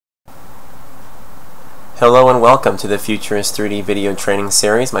Hello and welcome to the Futurist 3D video training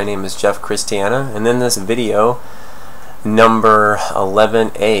series. My name is Jeff Christiana, and in this video number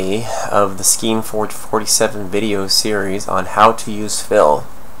 11A of the Skeinforge 47 video series on how to use fill.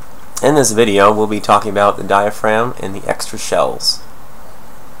 In this video we'll be talking about the diaphragm and the extra shells.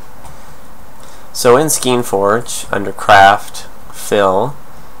 So in Skeinforge, under Craft, Fill,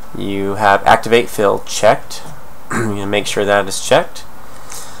 you have Activate Fill checked. You make sure that is checked.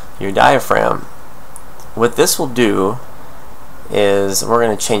 Your diaphragm. What this will do is we're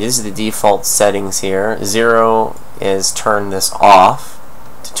going to change. This is the default settings here. 0 is turn this off.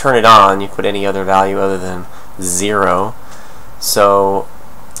 To turn it on, you put any other value other than 0. So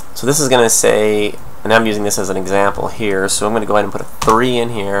this is going to say, and I'm using this as an example here, so I'm going to go ahead and put a 3 in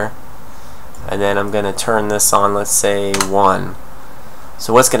here, and then I'm going to turn this on, let's say 1.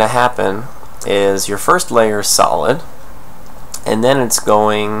 So what's going to happen is your first layer is solid, and then it's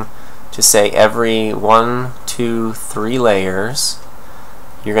going to say every 1, 2, 3 layers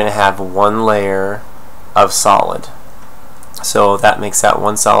you're going to have one layer of solid. So that makes that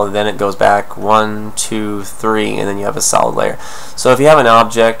one solid, then it goes back 1, 2, 3, and then you have a solid layer. So if you have an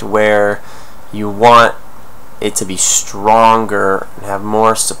object where you want it to be stronger and have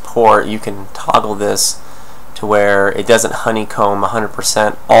more support, you can toggle this to where it doesn't honeycomb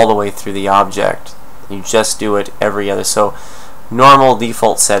 100% all the way through the object. You just do it every other. So normal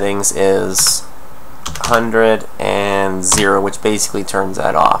default settings is 100 and 0, which basically turns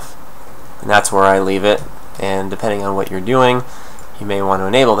that off. And that's where I leave it. And depending on what you're doing, you may want to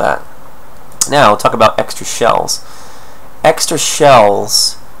enable that. Now, we'll talk about extra shells. Extra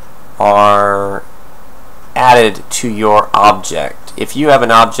shells are added to your object. If you have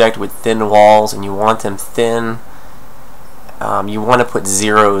an object with thin walls and you want them thin, you want to put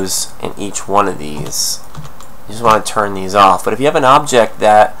zeros in each one of these. You just want to turn these off. But if you have an object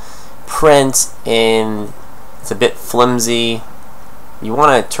that prints in, it's a bit flimsy, you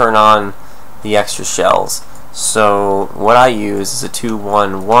want to turn on the extra shells. So what I use is a 2,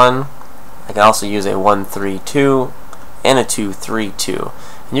 1, 1. I can also use a 1, 3, 2 and a 2, 3, 2.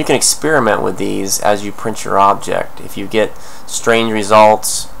 And you can experiment with these as you print your object. If you get strange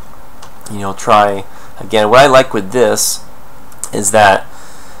results, try again. What I like with this is that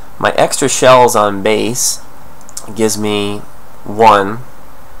my extra shells on base gives me 1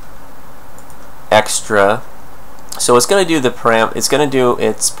 extra. So it's going to do it's going to do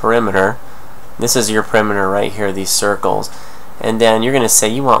its perimeter. This is your perimeter right here, these circles. And then you're going to say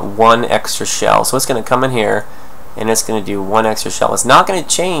you want 1 extra shell. So it's going to come in here and it's going to do 1 extra shell. It's not going to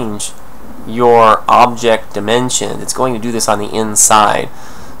change your object dimension. It's going to do this on the inside.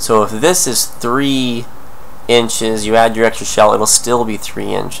 So if this is 3 inches, you add your extra shell, it'll still be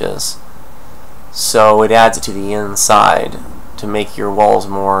 3 inches. So it adds it to the inside to make your walls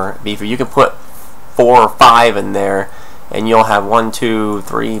more beefy. You can put 4 or 5 in there and you'll have 1, 2,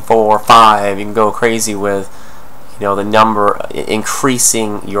 3, 4, 5. You can go crazy with the number,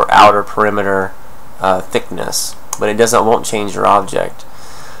 increasing your outer perimeter thickness, but it won't change your object.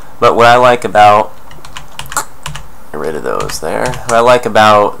 But what I like about, get rid of those there, what I like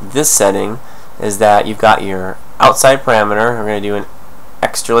about this setting is that you've got your outside parameter. We're going to do an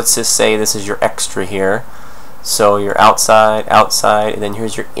extra. Let's just say this is your extra here. So your outside, outside, and then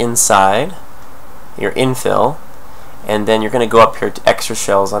here's your inside, your infill, and then you're going to go up here to extra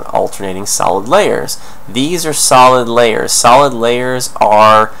shells on alternating solid layers. These are solid layers. Solid layers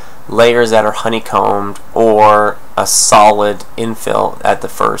are layers that are honeycombed or a solid infill at the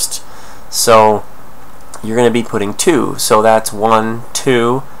first. So you're going to be putting 2. So that's 1,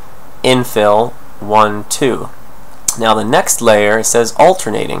 2, infill, 1, 2. Now the next layer, it says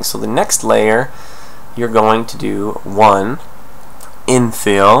alternating. So the next layer, you're going to do 1,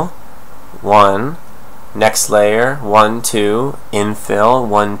 infill, 1, next layer, 1, 2, infill,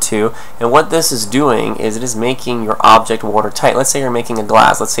 1, 2. And what this is doing is it is making your object watertight. Let's say you're making a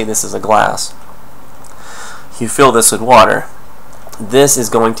glass. Let's say this is a glass. You fill this with water. This is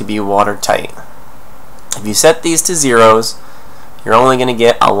going to be watertight. If you set these to zeros, you're only going to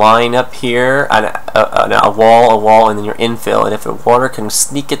get a line up here, a wall, and then your infill. And if the water can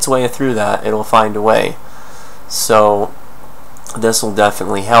sneak its way through that, it'll find a way. So this will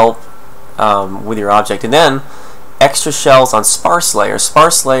definitely help with your object. And then extra shells on sparse layers.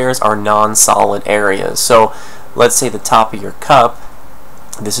 Sparse layers are non-solid areas. So let's say the top of your cup,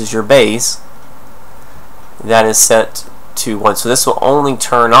 this is your base, that is set to 1. So this will only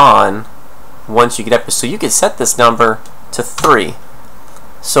turn on once you get up. So you could set this number to 3.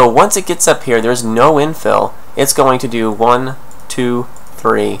 So once it gets up here, there's no infill. It's going to do 1, 2,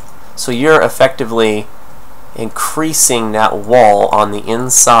 3. So you're effectively increasing that wall on the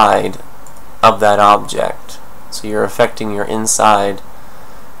inside of that object. So you're affecting your inside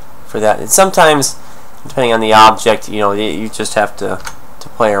for that. And sometimes, depending on the object, you just have to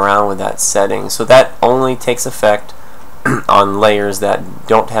play around with that setting. So that only takes effect on layers that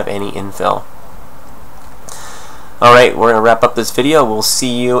don't have any infill. Alright, we're going to wrap up this video. We'll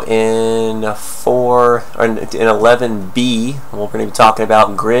see you in 11B. We're going to be talking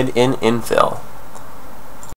about grid in infill.